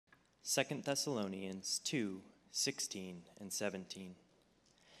2 Thessalonians 2:16 and 17.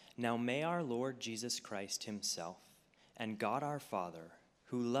 Now may our Lord Jesus Christ himself and God our Father,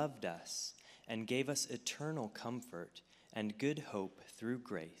 who loved us and gave us eternal comfort and good hope through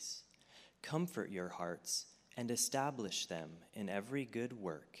grace, comfort your hearts and establish them in every good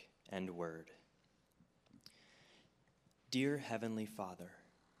work and word. Dear Heavenly Father,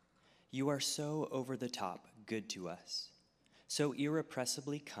 you are so over the top good to us, so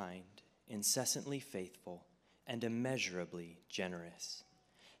irrepressibly kind, incessantly faithful, and immeasurably generous.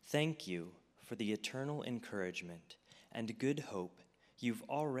 Thank you for the eternal encouragement and good hope you've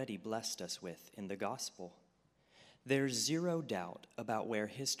already blessed us with in the gospel. There's zero doubt about where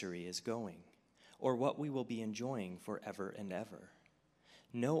history is going or what we will be enjoying forever and ever.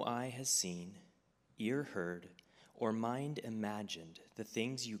 No eye has seen, ear heard, or mind imagined the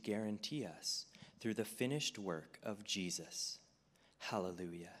things you guarantee us through the finished work of Jesus.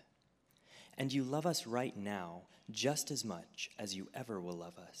 Hallelujah. And you love us right now just as much as you ever will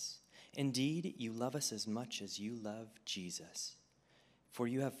love us. Indeed, you love us as much as you love Jesus. For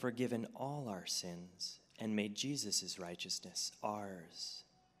you have forgiven all our sins and made Jesus' righteousness ours.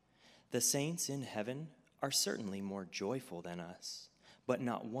 The saints in heaven are certainly more joyful than us, but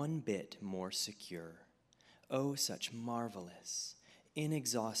not one bit more secure. Oh, such marvelous,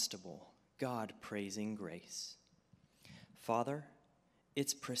 inexhaustible, God-praising grace. Father,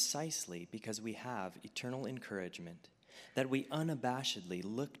 it's precisely because we have eternal encouragement that we unabashedly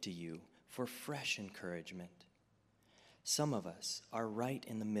look to you for fresh encouragement. Some of us are right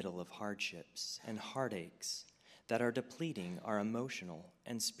in the middle of hardships and heartaches that are depleting our emotional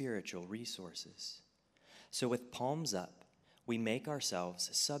and spiritual resources. So with palms up, we make ourselves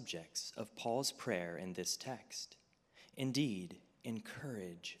subjects of Paul's prayer in this text. Indeed,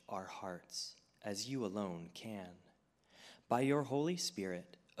 encourage our hearts as you alone can. By your Holy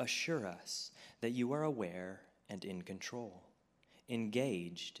Spirit, assure us that you are aware and in control,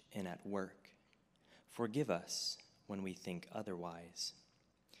 engaged and at work. Forgive us when we think otherwise.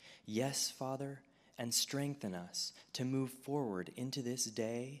 Yes, Father, and strengthen us to move forward into this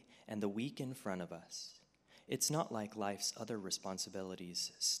day and the week in front of us. It's not like life's other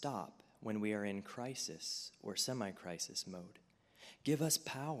responsibilities stop when we are in crisis or semi-crisis mode. Give us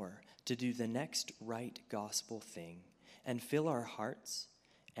power to do the next right gospel thing and fill our hearts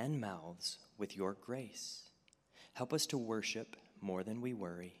and mouths with your grace. Help us to worship more than we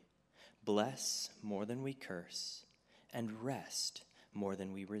worry, bless more than we curse, and rest more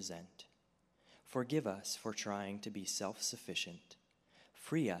than we resent. Forgive us for trying to be self-sufficient.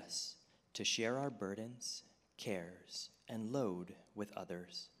 Free us to share our burdens, cares, and load with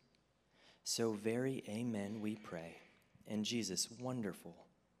others. So very amen we pray, in Jesus' wonderful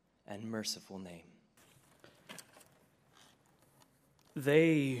and merciful name.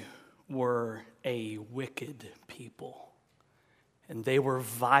 They were a wicked people, and they were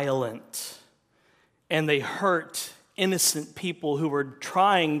violent, and they hurt innocent people who were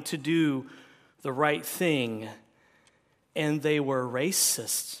trying to do the right thing, and they were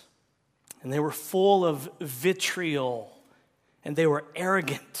racist, and they were full of vitriol, and they were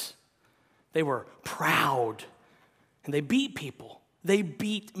arrogant, they were proud, and they beat people. They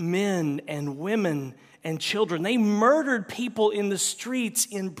beat men and women and children. They murdered people in the streets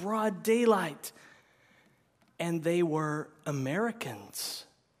in broad daylight. And they were Americans.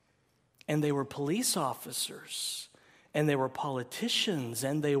 And they were police officers. And they were politicians.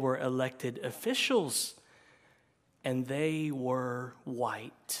 And they were elected officials. And they were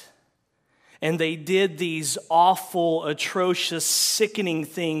white. And they did these awful, atrocious, sickening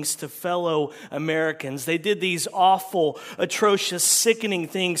things to fellow Americans. They did these awful, atrocious, sickening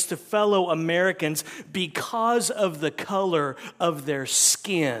things to fellow Americans because of the color of their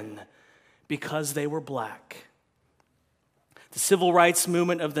skin, because they were black. The civil rights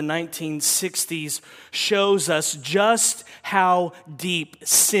movement of the 1960s shows us just how deep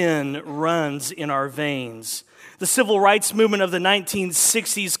sin runs in our veins. The civil rights movement of the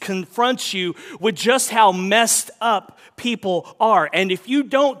 1960s confronts you with just how messed up people are. And if you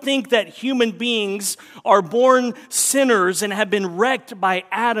don't think that human beings are born sinners and have been wrecked by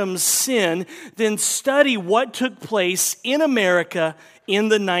Adam's sin, then study what took place in America in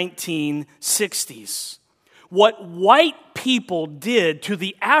the 1960s. What white people did to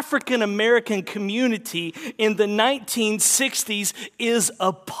the African American community in the 1960s is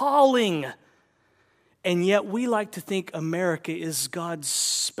appalling. And yet we like to think America is God's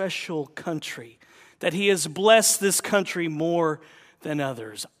special country, that He has blessed this country more than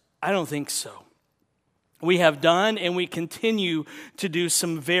others. I don't think so. We have done and we continue to do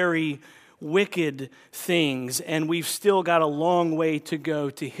some very wicked things, and we've still got a long way to go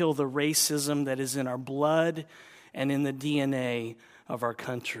to heal the racism that is in our blood and in the DNA of our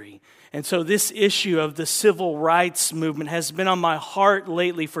country. And so this issue of the civil rights movement has been on my heart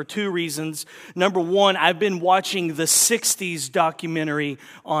lately for two reasons. Number one, I've been watching the 60s documentary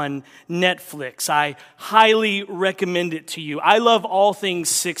on Netflix. I highly recommend it to you. I love all things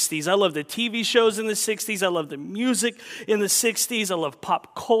 60s. I love the TV shows in the 60s. I love the music in the 60s. I love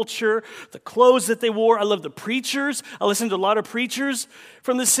pop culture, the clothes that they wore. I love the preachers. I listened to a lot of preachers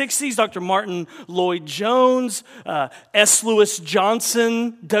from the 60s, Dr. Martin Lloyd-Jones, S. Lewis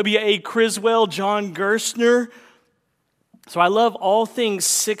Johnson, W.A. Criswell, John Gerstner. So I love all things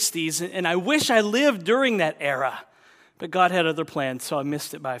 60s, and I wish I lived during that era, but God had other plans, so I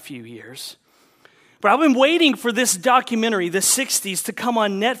missed it by a few years. But I've been waiting for this documentary, the 60s, to come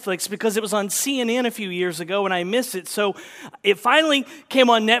on Netflix because it was on CNN a few years ago and I missed it. So it finally came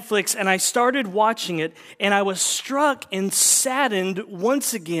on Netflix and I started watching it, and I was struck and saddened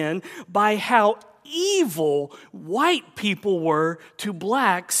once again by how evil white people were to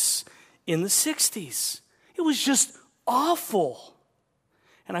blacks in the 60s. It was just awful.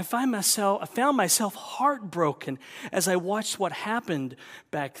 And I found myself heartbroken as I watched what happened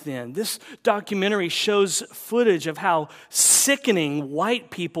back then. This documentary shows footage of how sickening white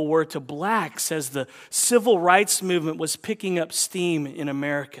people were to blacks as the civil rights movement was picking up steam in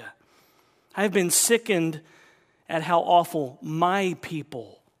America. I've been sickened at how awful my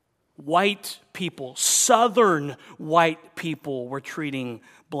people, white people, southern white people were treating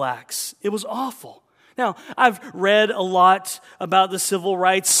blacks. It was awful. Now, I've read a lot about the civil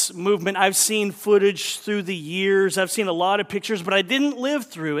rights movement. I've seen footage through the years. I've seen a lot of pictures, but I didn't live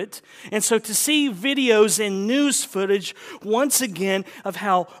through it. And so to see videos and news footage once again of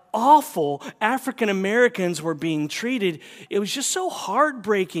how awful African Americans were being treated, it was just so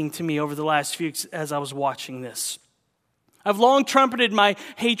heartbreaking to me over the last few weeks as I was watching this. I've long trumpeted my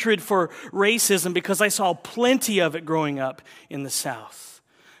hatred for racism because I saw plenty of it growing up in the South.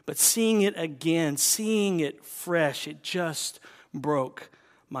 But seeing it again, seeing it fresh, it just broke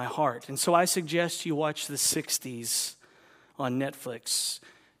my heart. And so I suggest you watch the 60s on Netflix.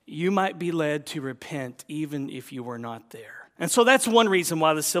 You might be led to repent even if you were not there. And so that's one reason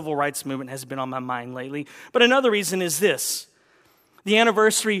why the civil rights movement has been on my mind lately. But another reason is this. The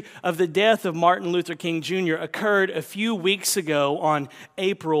anniversary of the death of Martin Luther King Jr. occurred a few weeks ago on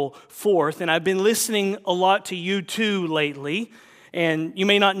April 4th. And I've been listening a lot to U2 lately. And you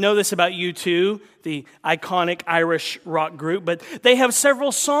may not know this about U2, the iconic Irish rock group, but they have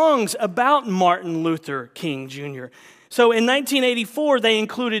several songs about Martin Luther King Jr. So in 1984, they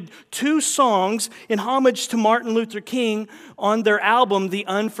included 2 songs in homage to Martin Luther King on their album, The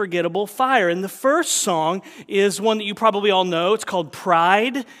Unforgettable Fire. And the first song is one that you probably all know. It's called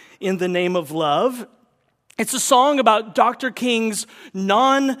Pride in the Name of Love. It's a song about Dr. King's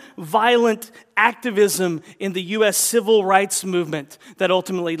non-violent activism in the U.S. civil rights movement that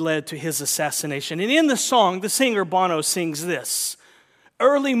ultimately led to his assassination. And in the song, the singer Bono sings this: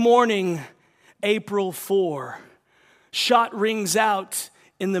 "Early morning, April 4, shot rings out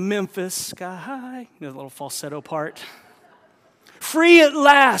in the Memphis sky." You know, the little falsetto part. "Free at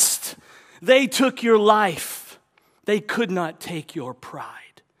last, they took your life. They could not take your pride."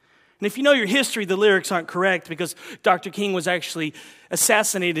 And if you know your history, the lyrics aren't correct because Dr. King was actually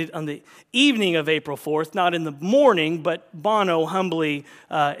assassinated on the evening of April 4th, not in the morning, but Bono humbly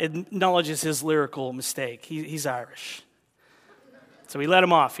acknowledges his lyrical mistake. He's Irish. So we let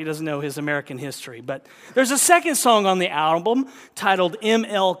him off. He doesn't know his American history. But there's a second song on the album titled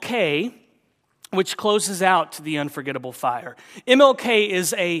MLK, which closes out The Unforgettable Fire. MLK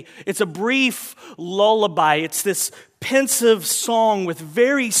is a brief lullaby. It's this pensive song with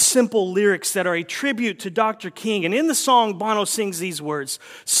very simple lyrics that are a tribute to Dr. King. And in the song, Bono sings these words: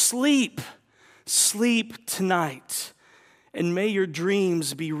 "Sleep, sleep tonight, and may your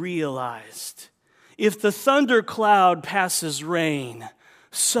dreams be realized. If the thundercloud passes rain,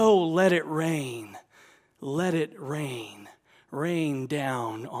 so let it rain, rain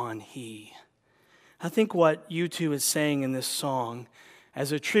down on he." I think what U2 is saying in this song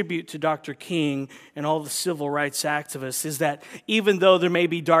as a tribute to Dr. King and all the civil rights activists is that even though there may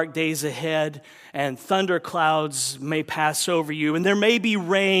be dark days ahead and thunderclouds may pass over you and there may be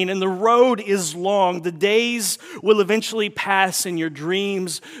rain and the road is long, the days will eventually pass and your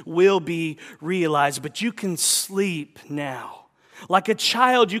dreams will be realized. But you can sleep now. Like a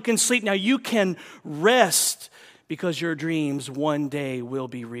child, you can sleep now. You can rest because your dreams one day will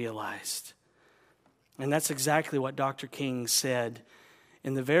be realized. And that's exactly what Dr. King said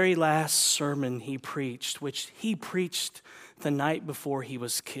in the very last sermon he preached, which he preached the night before he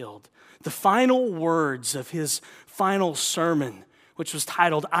was killed. The final words of his final sermon, which was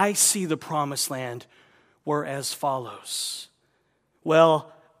titled, "I See the Promised Land," were as follows.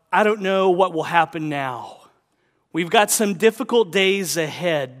 Well, I don't know what will happen now. We've got some difficult days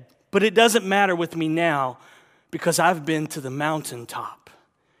ahead, but it doesn't matter with me now because I've been to the mountaintop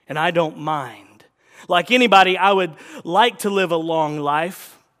and I don't mind. Like anybody, I would like to live a long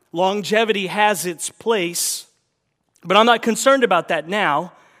life. Longevity has its place, but I'm not concerned about that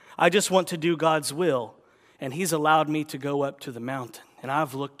now. I just want to do God's will, and He's allowed me to go up to the mountain, and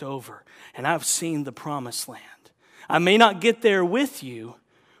I've looked over, and I've seen the promised land. I may not get there with you,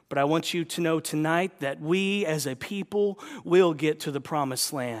 but I want you to know tonight that we as a people will get to the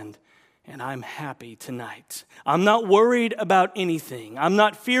promised land, and I'm happy tonight. I'm not worried about anything. I'm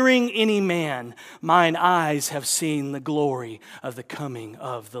not fearing any man. Mine eyes have seen the glory of the coming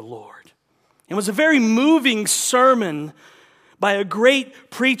of the Lord. It was a very moving sermon by a great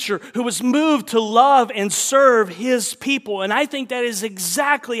preacher who was moved to love and serve his people. And I think that is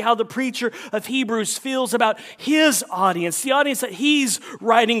exactly how the preacher of Hebrews feels about his audience, the audience that he's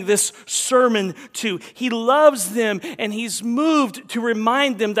writing this sermon to. He loves them and he's moved to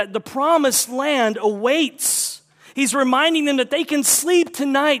remind them that the promised land awaits. He's reminding them that they can sleep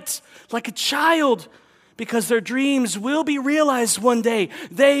tonight like a child because their dreams will be realized one day.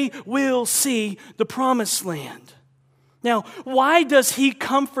 They will see the promised land. Now, why does he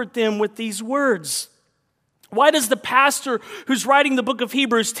comfort them with these words? Why does the pastor who's writing the book of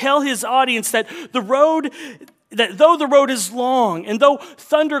Hebrews tell his audience that though the road is long and though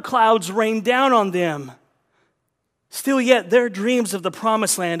thunderclouds rain down on them, still yet their dreams of the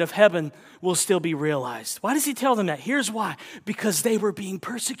promised land of heaven will still be realized? Why does he tell them that? Here's why. Because they were being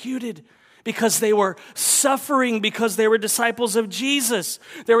persecuted. Because they were suffering because they were disciples of Jesus.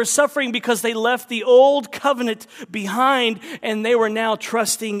 They were suffering because they left the old covenant behind and they were now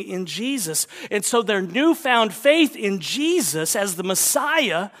trusting in Jesus. And so their newfound faith in Jesus as the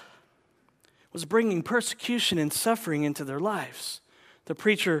Messiah was bringing persecution and suffering into their lives. The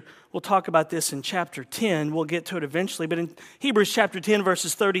preacher will talk about this in chapter 10. We'll get to it eventually. But in Hebrews chapter 10,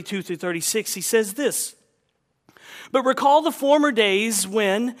 verses 32 through 36, he says this: "But recall the former days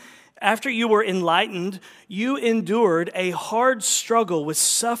when, after you were enlightened, you endured a hard struggle with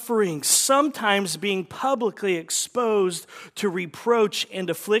suffering, sometimes being publicly exposed to reproach and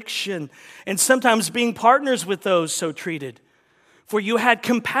affliction, and sometimes being partners with those so treated. For you had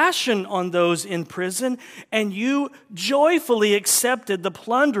compassion on those in prison, and you joyfully accepted the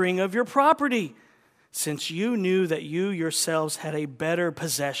plundering of your property, since you knew that you yourselves had a better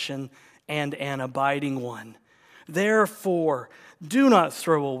possession and an abiding one. Therefore, do not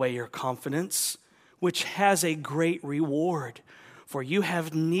throw away your confidence, which has a great reward, for you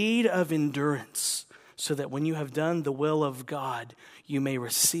have need of endurance, so that when you have done the will of God, you may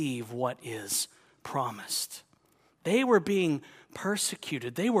receive what is promised." They were being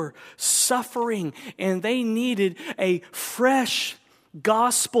persecuted. They were suffering, and they needed a fresh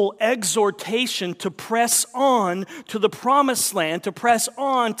gospel exhortation to press on to the promised land, to press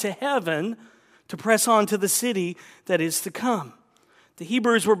on to heaven, to press on to the city that is to come. The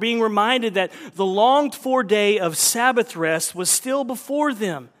Hebrews were being reminded that the longed-for day of Sabbath rest was still before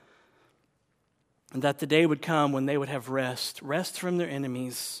them, and that the day would come when they would have rest from their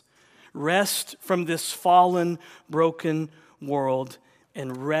enemies, rest from this fallen, broken world,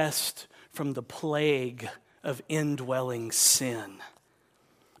 and rest from the plague of indwelling sin.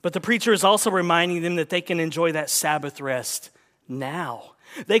 But the preacher is also reminding them that they can enjoy that Sabbath rest now.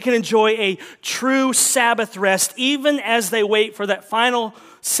 They can enjoy a true Sabbath rest even as they wait for that final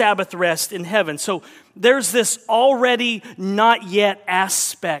Sabbath rest in heaven. So there's this already not yet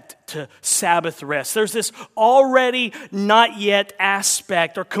aspect to Sabbath rest. There's this already not yet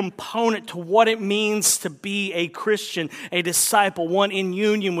aspect or component to what it means to be a Christian, a disciple, one in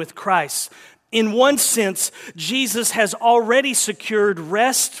union with Christ. In one sense, Jesus has already secured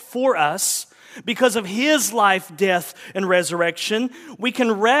rest for us. Because of His life, death, and resurrection, we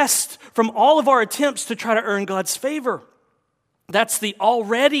can rest from all of our attempts to try to earn God's favor. That's the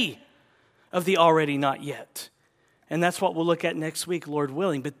already of the already not yet. And that's what we'll look at next week, Lord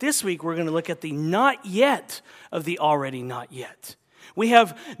willing. But this week, we're going to look at the not yet of the already not yet. We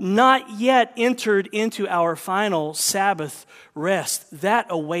have not yet entered into our final Sabbath rest. That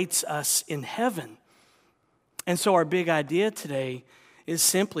awaits us in heaven. And so our big idea today is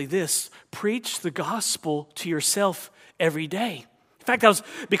simply this: preach the gospel to yourself every day. In fact,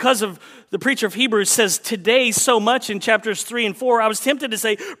 because of the preacher of Hebrews says today so much in chapters 3 and 4, I was tempted to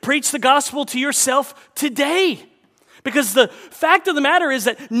say, preach the gospel to yourself today. Because the fact of the matter is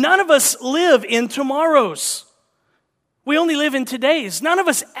that none of us live in tomorrows. We only live in today's. None of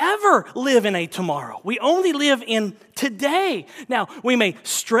us ever live in a tomorrow. We only live in today. Now, we may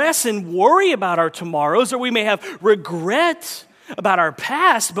stress and worry about our tomorrows, or we may have regret about our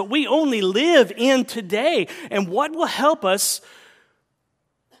past, but we only live in today. And what will help us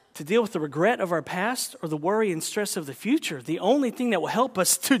to deal with the regret of our past or the worry and stress of the future? The only thing that will help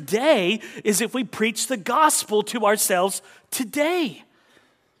us today is if we preach the gospel to ourselves today.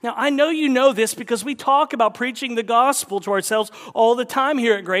 Now, I know you know this because we talk about preaching the gospel to ourselves all the time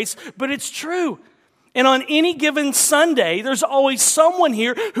here at Grace, but it's true. And on any given Sunday, there's always someone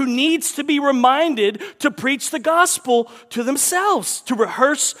here who needs to be reminded to preach the gospel to themselves, to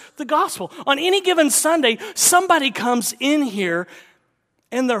rehearse the gospel. On any given Sunday, somebody comes in here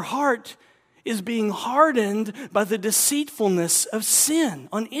and their heart is being hardened by the deceitfulness of sin.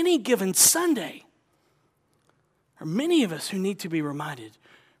 On any given Sunday, there are many of us who need to be reminded,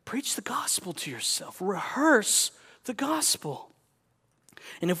 preach the gospel to yourself. Rehearse the gospel.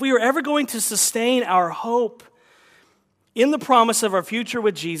 And if we are ever going to sustain our hope in the promise of our future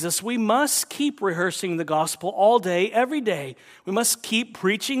with Jesus, we must keep rehearsing the gospel all day, every day. We must keep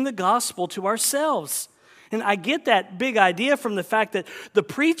preaching the gospel to ourselves. And I get that big idea from the fact that the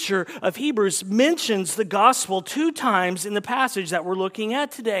preacher of Hebrews mentions the gospel 2 times in the passage that we're looking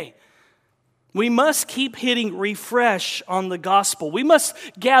at today. We must keep hitting refresh on the gospel. We must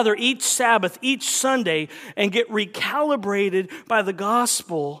gather each Sabbath, each Sunday, and get recalibrated by the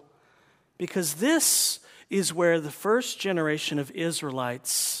gospel, because this is where the first generation of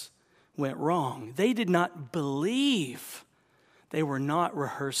Israelites went wrong. They did not believe. They were not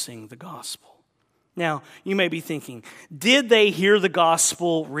rehearsing the gospel. Now, you may be thinking, did they hear the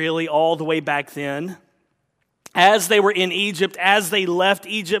gospel really all the way back then? As they were in Egypt, as they left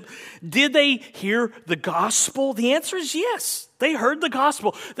Egypt, did they hear the gospel? The answer is yes. They heard the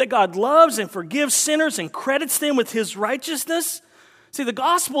gospel, that God loves and forgives sinners and credits them with his righteousness. See, the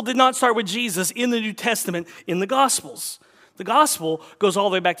gospel did not start with Jesus in the New Testament in the Gospels. The gospel goes all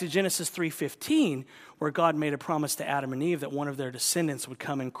the way back to Genesis 3:15, where God made a promise to Adam and Eve that one of their descendants would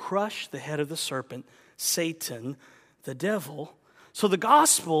come and crush the head of the serpent, Satan, the devil. So the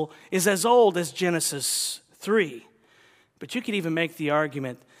gospel is as old as Genesis 3. But you could even make the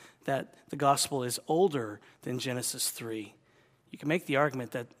argument that the gospel is older than Genesis 3. You can make the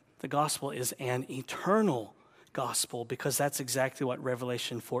argument that the gospel is an eternal gospel, because that's exactly what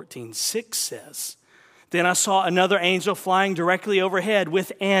Revelation 14:6 says. Then I saw another angel flying directly overhead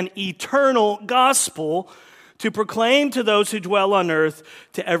with an eternal gospel to proclaim to those who dwell on earth,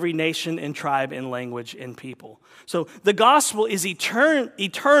 to every nation and tribe and language and people. So the gospel is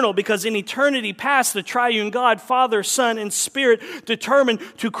eternal because in eternity past, the triune God, Father, Son, and Spirit determined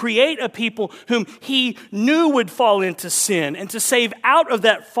to create a people whom he knew would fall into sin, and to save out of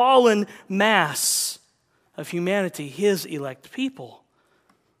that fallen mass of humanity his elect people.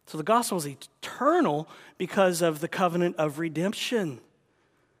 So the gospel is eternal because of the covenant of redemption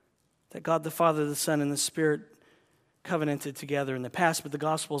that God the Father, the Son, and the Spirit covenanted together in the past. But the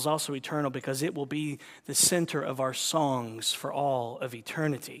gospel is also eternal because it will be the center of our songs for all of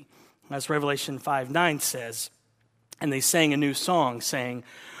eternity. As Revelation 5:9 says, and they sang a new song saying,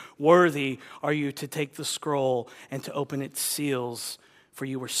 "Worthy are you to take the scroll and to open its seals, for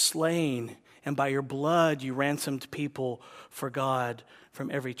you were slain, and by your blood you ransomed people for God from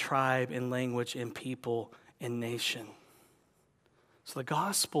every tribe and language and people and nation." So the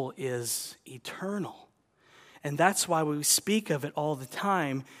gospel is eternal. And that's why we speak of it all the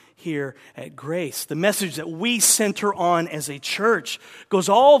time here at Grace. The message that we center on as a church goes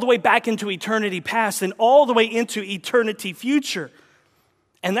all the way back into eternity past and all the way into eternity future.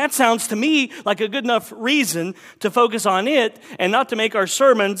 And that sounds to me like a good enough reason to focus on it and not to make our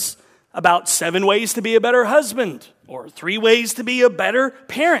sermons about 7 ways to be a better husband or 3 ways to be a better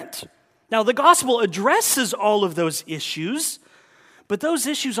parent. Now, the gospel addresses all of those issues, but those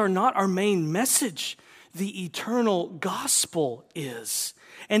issues are not our main message. The eternal gospel is.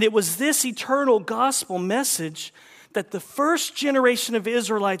 And it was this eternal gospel message that the first generation of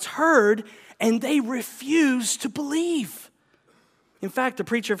Israelites heard, and they refused to believe. In fact, the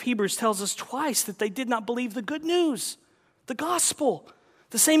preacher of Hebrews tells us twice that they did not believe the good news, the gospel,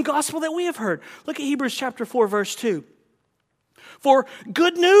 the same gospel that we have heard. Look at Hebrews chapter 4, verse 2. "For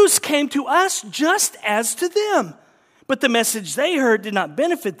good news came to us just as to them. But the message they heard did not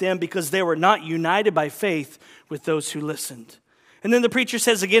benefit them because they were not united by faith with those who listened." And then the preacher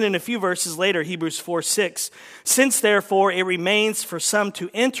says again in a few verses later, Hebrews 4:6, "Since therefore it remains for some to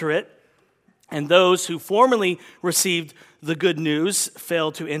enter it, and those who formerly received the good news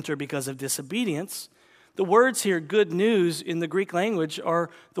failed to enter because of disobedience." The words here, good news, in the Greek language are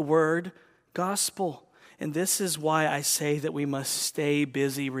the word gospel. And this is why I say that we must stay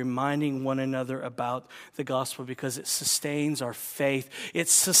busy reminding one another about the gospel, because it sustains our faith. It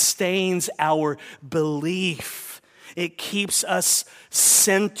sustains our belief. It keeps us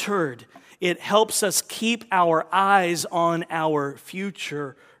centered. It helps us keep our eyes on our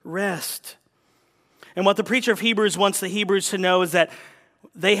future rest. And what the preacher of Hebrews wants the Hebrews to know is that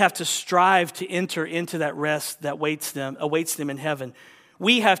they have to strive to enter into that rest that awaits them in heaven.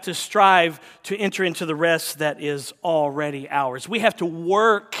 We have to strive to enter into the rest that is already ours. We have to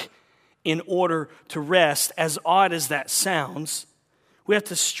work in order to rest, as odd as that sounds. We have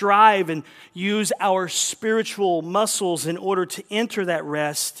to strive and use our spiritual muscles in order to enter that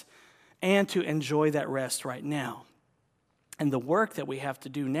rest and to enjoy that rest right now. And the work that we have to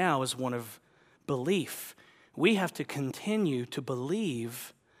do now is one of belief. We have to continue to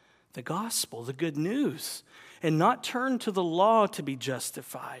believe the gospel, the good news, and not turn to the law to be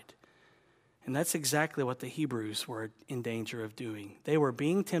justified. And that's exactly what the Hebrews were in danger of doing. They were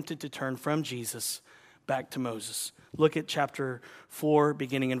being tempted to turn from Jesus back to Moses. Look at chapter 4,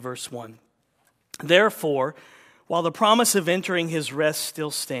 beginning in verse 1. Therefore, while the promise of entering his rest still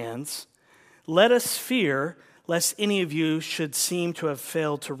stands, let us fear lest any of you should seem to have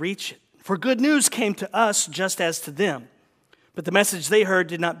failed to reach it. For good news came to us just as to them. But the message they heard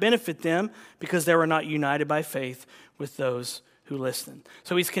did not benefit them because they were not united by faith with those who listened.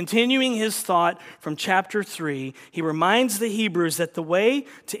 So he's continuing his thought from chapter 3. He reminds the Hebrews that the way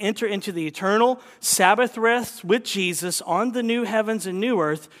to enter into the eternal Sabbath rest with Jesus on the new heavens and new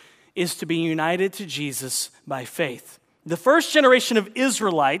earth is to be united to Jesus by faith. The first generation of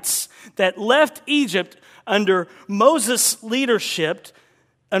Israelites that left Egypt under Moses' leadership,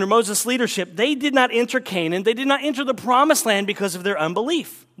 they did not enter Canaan. They did not enter the promised land because of their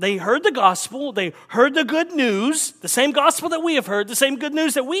unbelief. They heard the gospel. They heard the good news, the same gospel that we have heard, the same good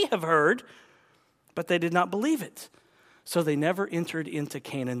news that we have heard, but they did not believe it. So they never entered into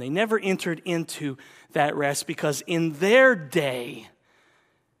Canaan. They never entered into that rest because in their day,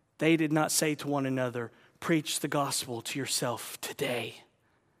 they did not say to one another, preach the gospel to yourself today.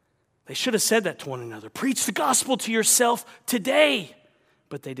 They should have said that to one another. Preach the gospel to yourself today.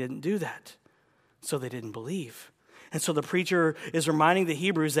 But they didn't do that. So they didn't believe. And so the preacher is reminding the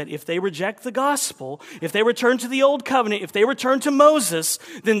Hebrews that if they reject the gospel, if they return to the old covenant, if they return to Moses,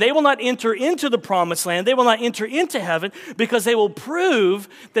 then they will not enter into the promised land. They will not enter into heaven because they will prove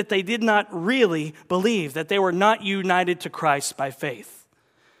that they did not really believe, that they were not united to Christ by faith.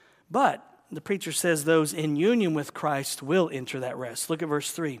 But the preacher says those in union with Christ will enter that rest. Look at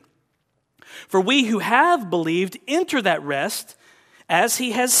verse 3. For we who have believed enter that rest, as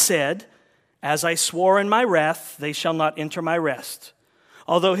he has said, as I swore in my wrath, they shall not enter my rest.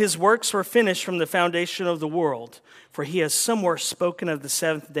 Although his works were finished from the foundation of the world, for he has somewhere spoken of the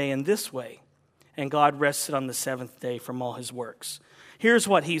seventh day in this way, and God rested on the seventh day from all his works. Here's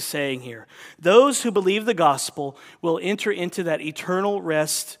what he's saying here. Those who believe the gospel will enter into that eternal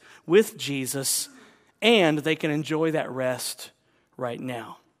rest with Jesus, and they can enjoy that rest right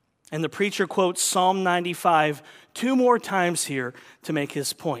now. And the preacher quotes Psalm 95 two more times here to make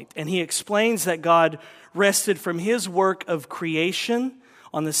his point. And he explains that God rested from his work of creation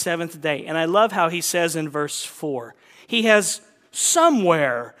on the seventh day. And I love how he says in verse 4, he has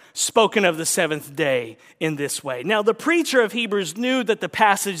somewhere spoken of the seventh day in this way. Now, the preacher of Hebrews knew that the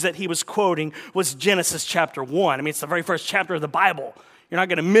passage that he was quoting was Genesis chapter 1. I mean, it's the very first chapter of the Bible. You're not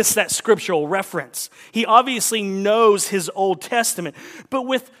going to miss that scriptural reference. He obviously knows his Old Testament, but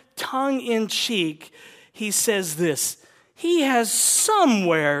with tongue-in-cheek, he says this, he has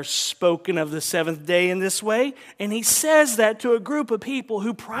somewhere spoken of the seventh day in this way, and he says that to a group of people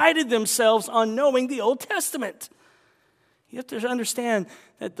who prided themselves on knowing the Old Testament. You have to understand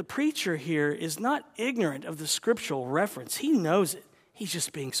that the preacher here is not ignorant of the scriptural reference. He knows it. He's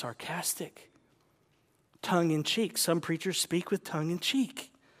just being sarcastic. Tongue-in-cheek. Some preachers speak with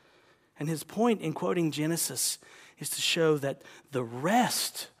tongue-in-cheek. And his point in quoting Genesis is to show that the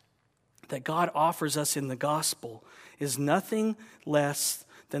rest that God offers us in the gospel is nothing less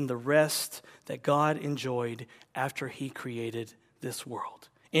than the rest that God enjoyed after he created this world.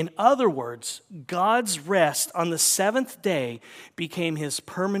 In other words, God's rest on the seventh day became his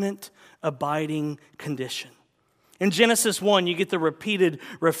permanent, abiding condition. In Genesis 1, you get the repeated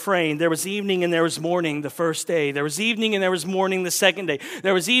refrain. There was evening and there was morning the first day. There was evening and there was morning the second day.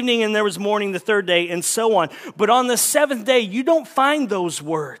 There was evening and there was morning the third day, and so on. But on the seventh day, you don't find those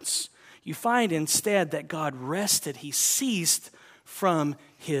words. You find instead that God rested. He ceased from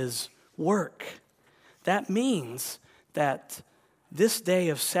his work. That means that this day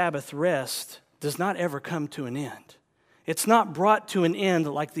of Sabbath rest does not ever come to an end. It's not brought to an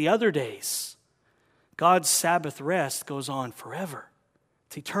end like the other days. God's Sabbath rest goes on forever.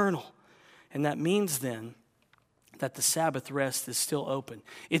 It's eternal. And that means then that the Sabbath rest is still open.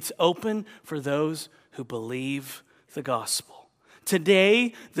 It's open for those who believe the gospel.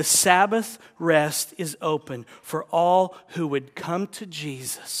 Today, the Sabbath rest is open for all who would come to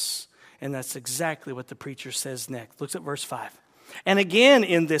Jesus. And that's exactly what the preacher says next. Look at verse 5. And again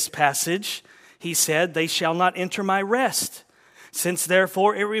in this passage, he said, they shall not enter my rest. Since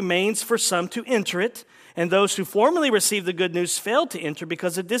therefore it remains for some to enter it, and those who formerly received the good news failed to enter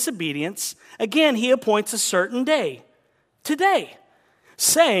because of disobedience, again he appoints a certain day, today,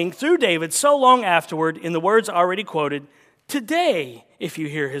 saying through David so long afterward in the words already quoted, today, if you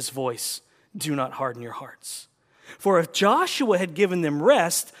hear his voice, do not harden your hearts. For if Joshua had given them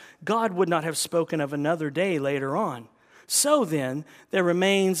rest, God would not have spoken of another day later on. So then, there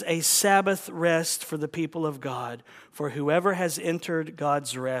remains a Sabbath rest for the people of God. For whoever has entered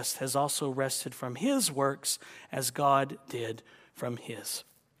God's rest has also rested from his works as God did from his.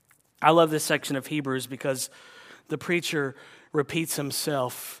 I love this section of Hebrews because the preacher repeats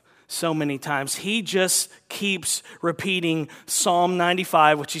himself so many times. He just keeps repeating Psalm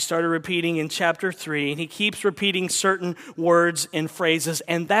 95, which he started repeating in chapter 3, and he keeps repeating certain words and phrases,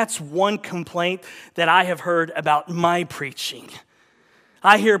 and that's one complaint that I have heard about my preaching.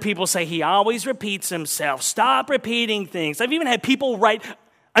 I hear people say, he always repeats himself. Stop repeating things. I've even had people write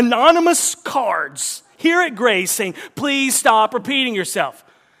anonymous cards here at Grace saying, please stop repeating yourself.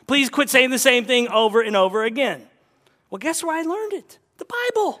 Please quit saying the same thing over and over again. Well, guess where I learned it? The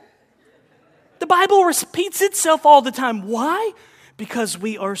Bible. The Bible repeats itself all the time. Why? Because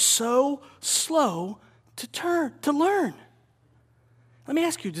we are so slow to learn. Let me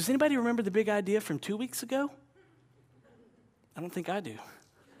ask you, does anybody remember the big idea from 2 weeks ago? I don't think I do.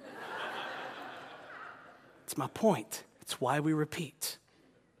 It's my point. It's why we repeat.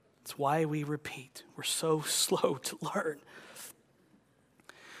 It's why we repeat. We're so slow to learn.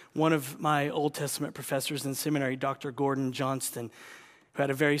 One of my Old Testament professors in seminary, Dr. Gordon Johnston, who had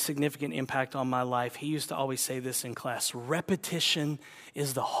a very significant impact on my life, he used to always say this in class: repetition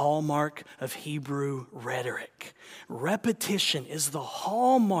is the hallmark of Hebrew rhetoric. Repetition is the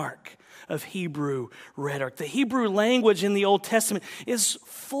hallmark of Hebrew rhetoric. The Hebrew language in the Old Testament is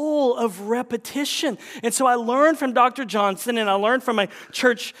full of repetition. And so I learned from Dr. Johnson, and I learned from my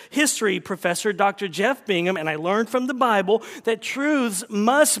church history professor, Dr. Jeff Bingham, and I learned from the Bible that truths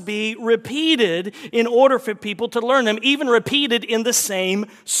must be repeated in order for people to learn them, even repeated in the same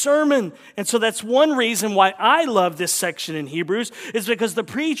sermon. And so that's one reason why I love this section in Hebrews, is because the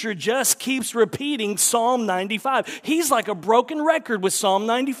preacher just keeps repeating Psalm 95. He's like a broken record with Psalm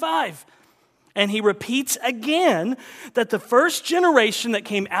 95. And he repeats again that the first generation that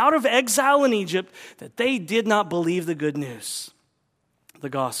came out of exile in Egypt, that they did not believe the good news, the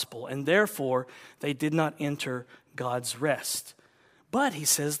gospel, and therefore they did not enter God's rest. But he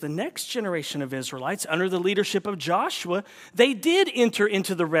says the next generation of Israelites, under the leadership of Joshua, they did enter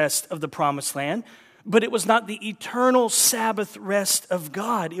into the rest of the promised land, but it was not the eternal Sabbath rest of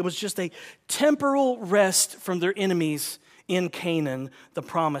God. It was just a temporal rest from their enemies in Canaan, the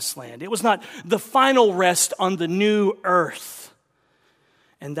promised land. It was not the final rest on the new earth.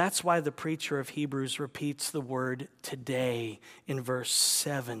 And that's why the preacher of Hebrews repeats the word today in verse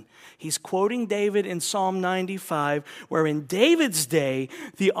 7. He's quoting David in Psalm 95, where in David's day,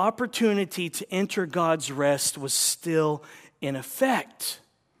 the opportunity to enter God's rest was still in effect.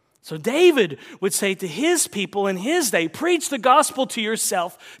 So David would say to his people in his day, preach the gospel to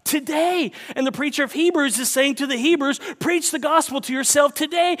yourself today. And the preacher of Hebrews is saying to the Hebrews, preach the gospel to yourself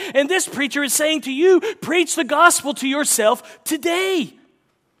today. And this preacher is saying to you, preach the gospel to yourself today.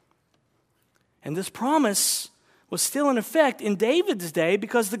 And this promise was still in effect in David's day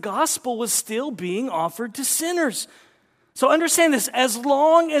because the gospel was still being offered to sinners. So understand this, as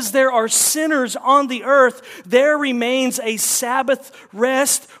long as there are sinners on the earth, there remains a Sabbath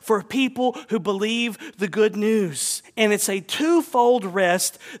rest for people who believe the good news. And it's a twofold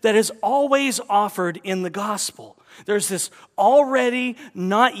rest that is always offered in the gospel. There's this already,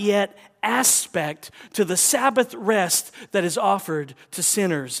 not yet aspect to the Sabbath rest that is offered to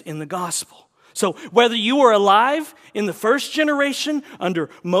sinners in the gospel. So whether you were alive in the first generation under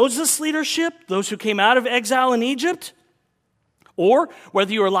Moses' leadership, those who came out of exile in Egypt, or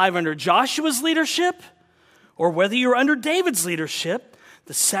whether you were alive under Joshua's leadership, or whether you were under David's leadership,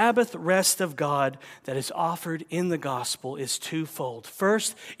 the Sabbath rest of God that is offered in the gospel is twofold.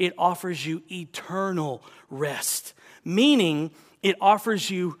 First, it offers you eternal rest, meaning it offers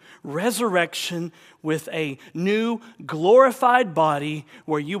you resurrection with a new glorified body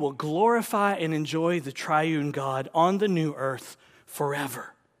where you will glorify and enjoy the triune God on the new earth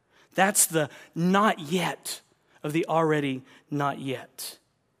forever. That's the not yet of the already not yet.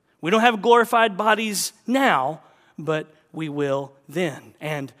 We don't have glorified bodies now, but we will then.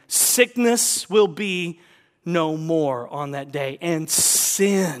 And sickness will be no more on that day. And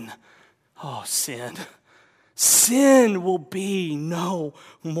sin, sin will be no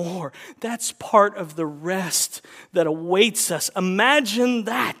more. That's part of the rest that awaits us. Imagine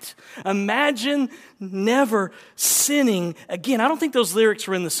that. Imagine never sinning again. I don't think those lyrics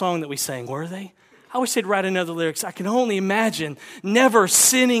were in the song that we sang, were they? I wish they'd write another lyrics. I can only imagine never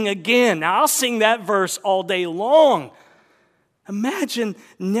sinning again. Now, I'll sing that verse all day long. Imagine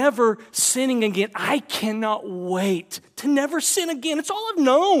never sinning again. I cannot wait to never sin again. It's all I've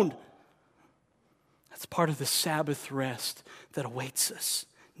known. That's part of the Sabbath rest that awaits us.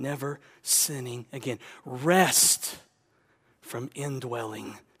 Never sinning again. Rest from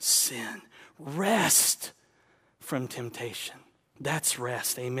indwelling sin. Rest from temptation. That's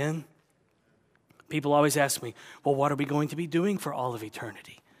rest. Amen? People always ask me, well, what are we going to be doing for all of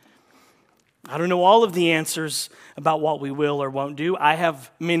eternity? I don't know all of the answers about what we will or won't do. I have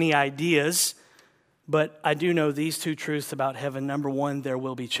many ideas, but I do know these two truths about heaven. Number one, there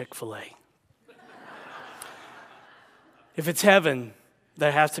will be Chick-fil-A. If it's heaven,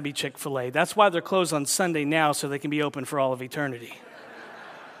 there has to be Chick-fil-A. That's why they're closed on Sunday now, so they can be open for all of eternity.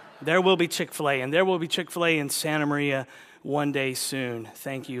 There will be Chick-fil-A, and there will be Chick-fil-A in Santa Maria one day soon.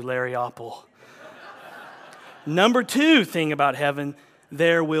 Thank you, Larry Opple. Number two thing about heaven,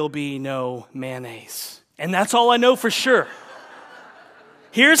 there will be no mayonnaise. And that's all I know for sure.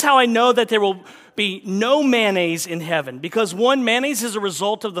 Here's how I know that there will be no mayonnaise in heaven. Because one, mayonnaise is a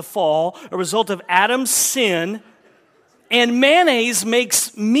result of the fall, a result of Adam's sin, and mayonnaise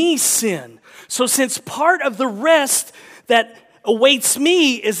makes me sin. So since part of the rest that awaits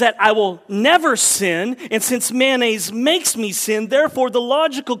me is that I will never sin, and since mayonnaise makes me sin, therefore the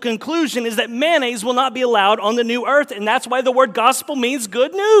logical conclusion is that mayonnaise will not be allowed on the new earth, and that's why the word gospel means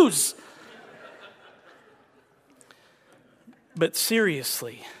good news. But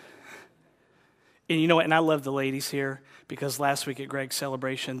seriously, and you know what, and I love the ladies here, because last week at Greg's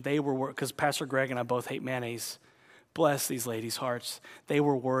celebration, they were, because Pastor Greg and I both hate mayonnaise. Bless these ladies' hearts. They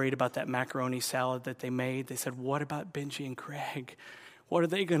were worried about that macaroni salad that they made. They said, what about Benji and Craig? What are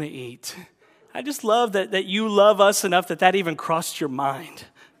they going to eat? I just love that you love us enough that even crossed your mind.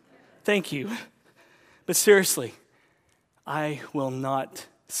 Thank you. But seriously, I will not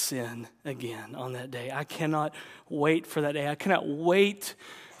sin again on that day. I cannot wait for that day. I cannot wait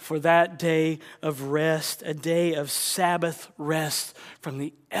for that day of rest, a day of Sabbath rest from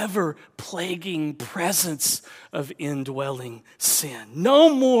the ever-plaguing presence of indwelling sin. No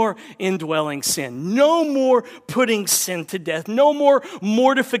more indwelling sin. No more putting sin to death. No more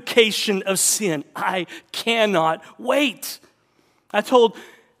mortification of sin. I cannot wait. I told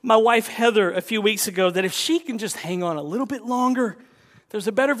my wife Heather a few weeks ago that if she can just hang on a little bit longer, there's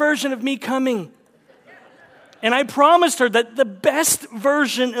a better version of me coming. And I promised her that the best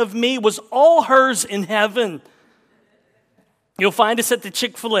version of me was all hers in heaven. You'll find us at the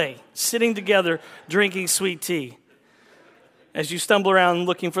Chick-fil-A, sitting together, drinking sweet tea, as you stumble around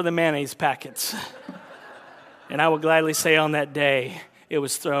looking for the mayonnaise packets. And I will gladly say on that day, it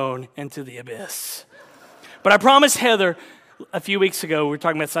was thrown into the abyss. But I promised Heather a few weeks ago, we were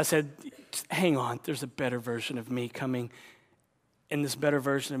talking about this, I said, hang on, there's a better version of me coming. And this better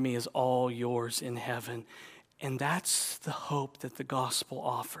version of me is all yours in heaven. And that's the hope that the gospel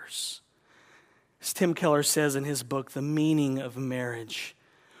offers. As Tim Keller says in his book, The Meaning of Marriage,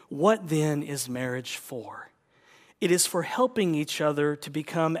 what then is marriage for? It is for helping each other to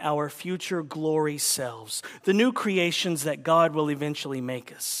become our future glory selves, the new creations that God will eventually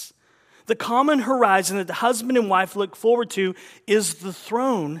make us. The common horizon that the husband and wife look forward to is the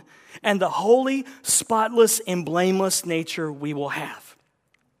throne and the holy, spotless, and blameless nature we will have.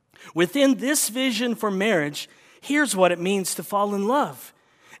 Within this vision for marriage, here's what it means to fall in love.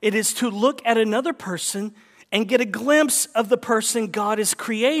 It is to look at another person and get a glimpse of the person God is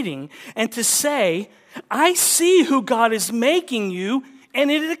creating and to say, I see who God is making you and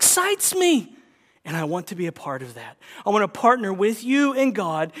it excites me. And I want to be a part of that. I want to partner with you and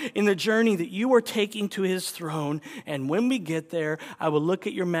God in the journey that you are taking to his throne. And when we get there, I will look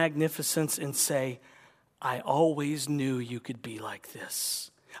at your magnificence and say, I always knew you could be like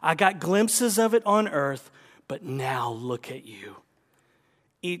this. I got glimpses of it on earth, but now look at you.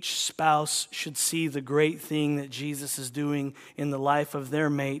 Each spouse should see the great thing that Jesus is doing in the life of their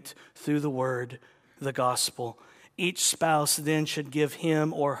mate through the word, the gospel. Each spouse then should give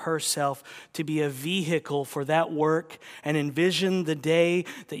him or herself to be a vehicle for that work and envision the day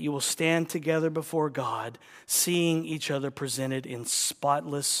that you will stand together before God, seeing each other presented in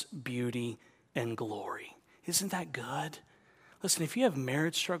spotless beauty and glory. Isn't that good? Listen, if you have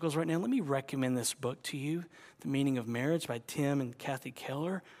marriage struggles right now, let me recommend this book to you, The Meaning of Marriage by Tim and Kathy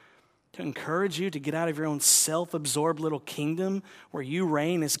Keller, to encourage you to get out of your own self-absorbed little kingdom where you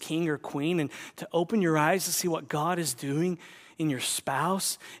reign as king or queen, and to open your eyes to see what God is doing in your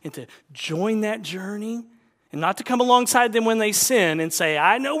spouse, and to join that journey, and not to come alongside them when they sin and say,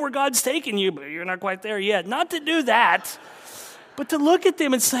 I know where God's taking you, but you're not quite there yet. Not to do that, but to look at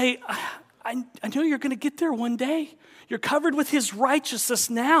them and say, I know you're going to get there one day. You're covered with his righteousness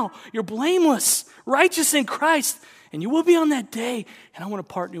now. You're blameless, righteous in Christ. And you will be on that day, and I want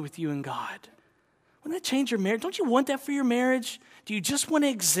to partner with you in God. Wouldn't that change your marriage? Don't you want that for your marriage? Do you just want to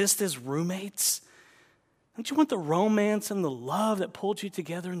exist as roommates? Don't you want the romance and the love that pulled you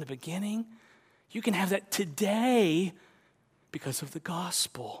together in the beginning? You can have that today because of the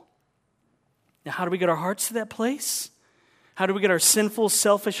gospel. Now, how do we get our hearts to that place? How do we get our sinful,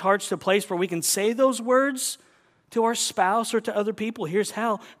 selfish hearts to a place where we can say those words to our spouse or to other people? Here's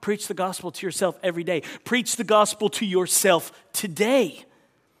how. Preach the gospel to yourself every day. Preach the gospel to yourself today.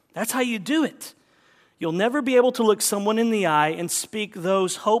 That's how you do it. You'll never be able to look someone in the eye and speak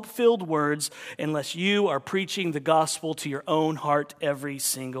those hope-filled words unless you are preaching the gospel to your own heart every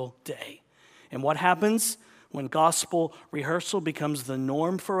single day. And what happens when gospel rehearsal becomes the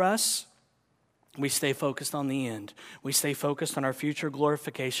norm for us? We stay focused on the end. We stay focused on our future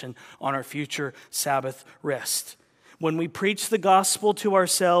glorification, on our future Sabbath rest. When we preach the gospel to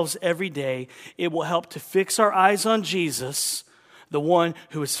ourselves every day, it will help to fix our eyes on Jesus, the one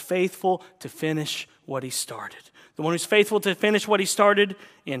who is faithful to finish what he started. The one who's faithful to finish what he started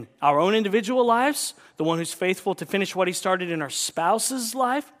in our own individual lives, the one who's faithful to finish what he started in our spouse's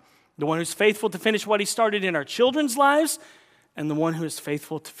life, the one who's faithful to finish what he started in our children's lives, and the one who is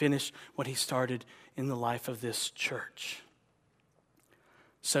faithful to finish what he started in the life of this church.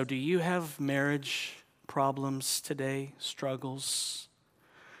 So do you have marriage problems today, struggles?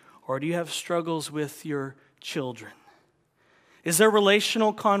 Or do you have struggles with your children? Is there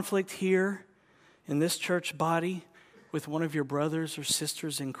relational conflict here in this church body with one of your brothers or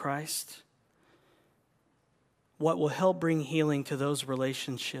sisters in Christ? What will help bring healing to those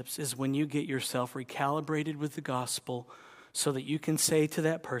relationships is when you get yourself recalibrated with the gospel so that you can say to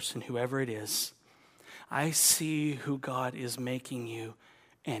that person, whoever it is, I see who God is making you,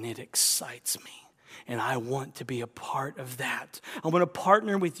 and it excites me. And I want to be a part of that. I want to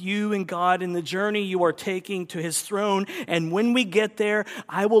partner with you and God in the journey you are taking to his throne. And when we get there,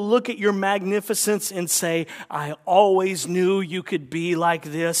 I will look at your magnificence and say, I always knew you could be like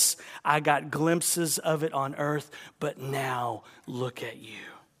this. I got glimpses of it on earth, but now look at you.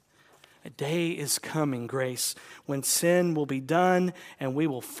 A day is coming, Grace, when sin will be done and we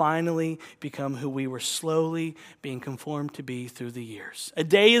will finally become who we were slowly being conformed to be through the years. A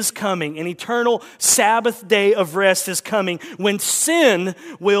day is coming, an eternal Sabbath day of rest is coming when sin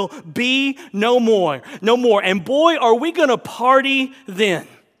will be no more. No more. And boy, are we going to party then.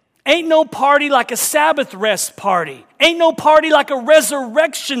 Ain't no party like a Sabbath rest party. Ain't no party like a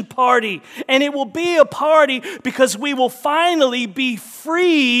resurrection party. And it will be a party because we will finally be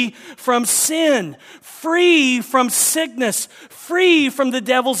free from sin, free from sickness, free from the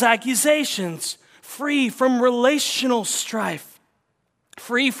devil's accusations, free from relational strife,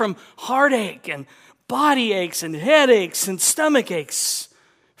 free from heartache and body aches and headaches and stomach aches.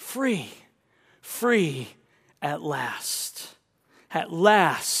 Free at last. At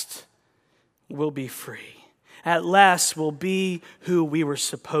last, we'll be free. At last, we'll be who we were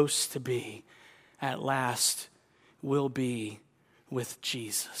supposed to be. At last, we'll be with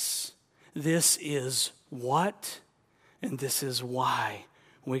Jesus. This is what, and this is why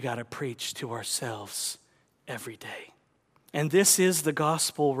we got to preach to ourselves every day. And this is the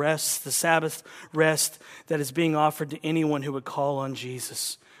gospel rest, the Sabbath rest that is being offered to anyone who would call on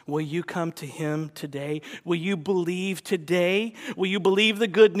Jesus. Will you come to him today? Will you believe today? Will you believe the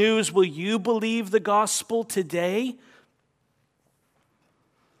good news? Will you believe the gospel today?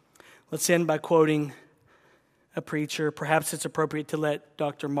 Let's end by quoting a preacher. Perhaps it's appropriate to let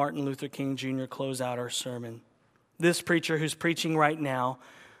Dr. Martin Luther King Jr. close out our sermon. This preacher who's preaching right now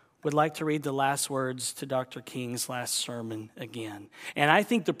would like to read the last words to Dr. King's last sermon again. And I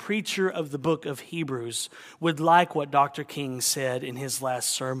think the preacher of the book of Hebrews would like what Dr. King said in his last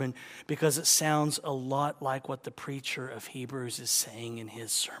sermon because it sounds a lot like what the preacher of Hebrews is saying in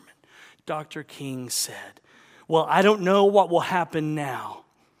his sermon. Dr. King said, well, I don't know what will happen now,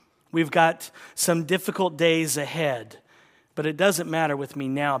 We've got some difficult days ahead, but it doesn't matter with me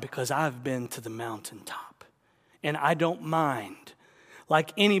now because I've been to the mountaintop. And I don't mind.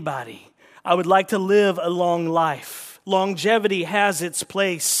 Like anybody, I would like to live a long life. Longevity has its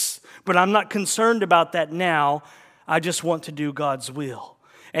place, but I'm not concerned about that now. I just want to do God's will.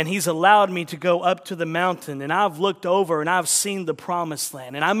 And He's allowed me to go up to the mountain, and I've looked over and I've seen the promised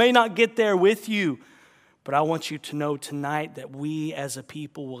land. And I may not get there with you, but I want you to know tonight that we as a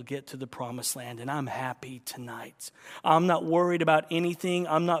people will get to the promised land, and I'm happy tonight. I'm not worried about anything.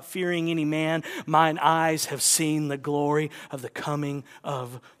 I'm not fearing any man. Mine eyes have seen the glory of the coming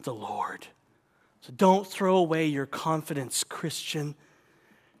of the Lord. So don't throw away your confidence, Christian.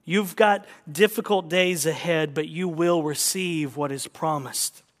 You've got difficult days ahead, but you will receive what is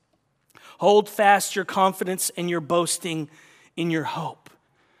promised. Hold fast your confidence and your boasting in your hope,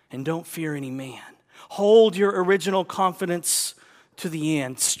 and don't fear any man. Hold your original confidence to the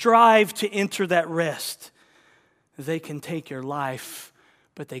end. Strive to enter that rest. They can take your life,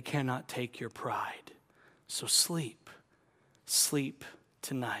 but they cannot take your pride. So sleep. Sleep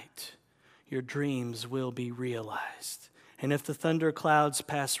tonight. Your dreams will be realized. And if the thunder clouds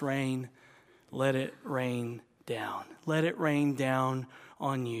pass rain, let it rain down. Let it rain down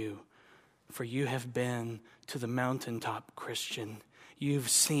on you. For you have been to the mountaintop, Christian. You've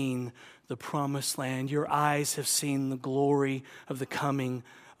seen the promised land. Your eyes have seen the glory of the coming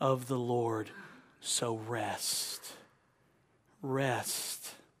of the Lord. So rest.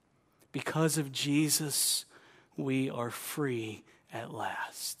 Rest. Because of Jesus, we are free at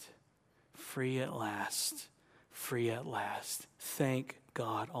last. Free at last. Free at last. Thank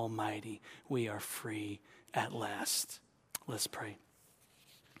God Almighty, we are free at last. Let's pray.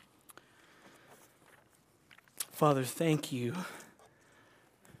 Father, thank you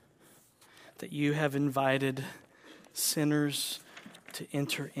that you have invited sinners to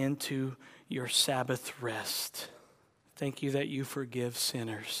enter into your Sabbath rest. Thank you that you forgive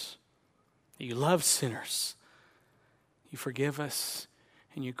sinners, that you love sinners. You forgive us,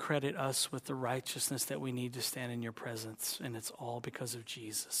 and you credit us with the righteousness that we need to stand in your presence. And it's all because of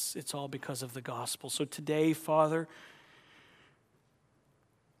Jesus. It's all because of the gospel. So today, Father,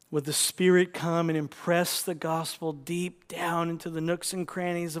 would the Spirit come and impress the gospel deep down into the nooks and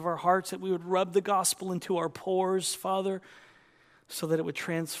crannies of our hearts, that we would rub the gospel into our pores, Father, so that it would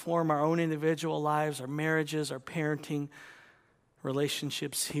transform our own individual lives, our marriages, our parenting,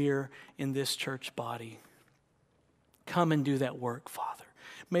 relationships here in this church body. Come and do that work, Father.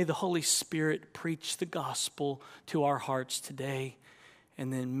 May the Holy Spirit preach the gospel to our hearts today,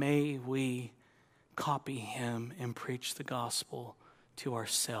 and then may we copy Him and preach the gospel to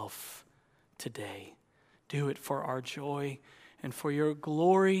ourselves today. Do it for our joy and for your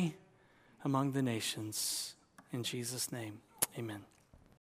glory among the nations. In Jesus' name, amen.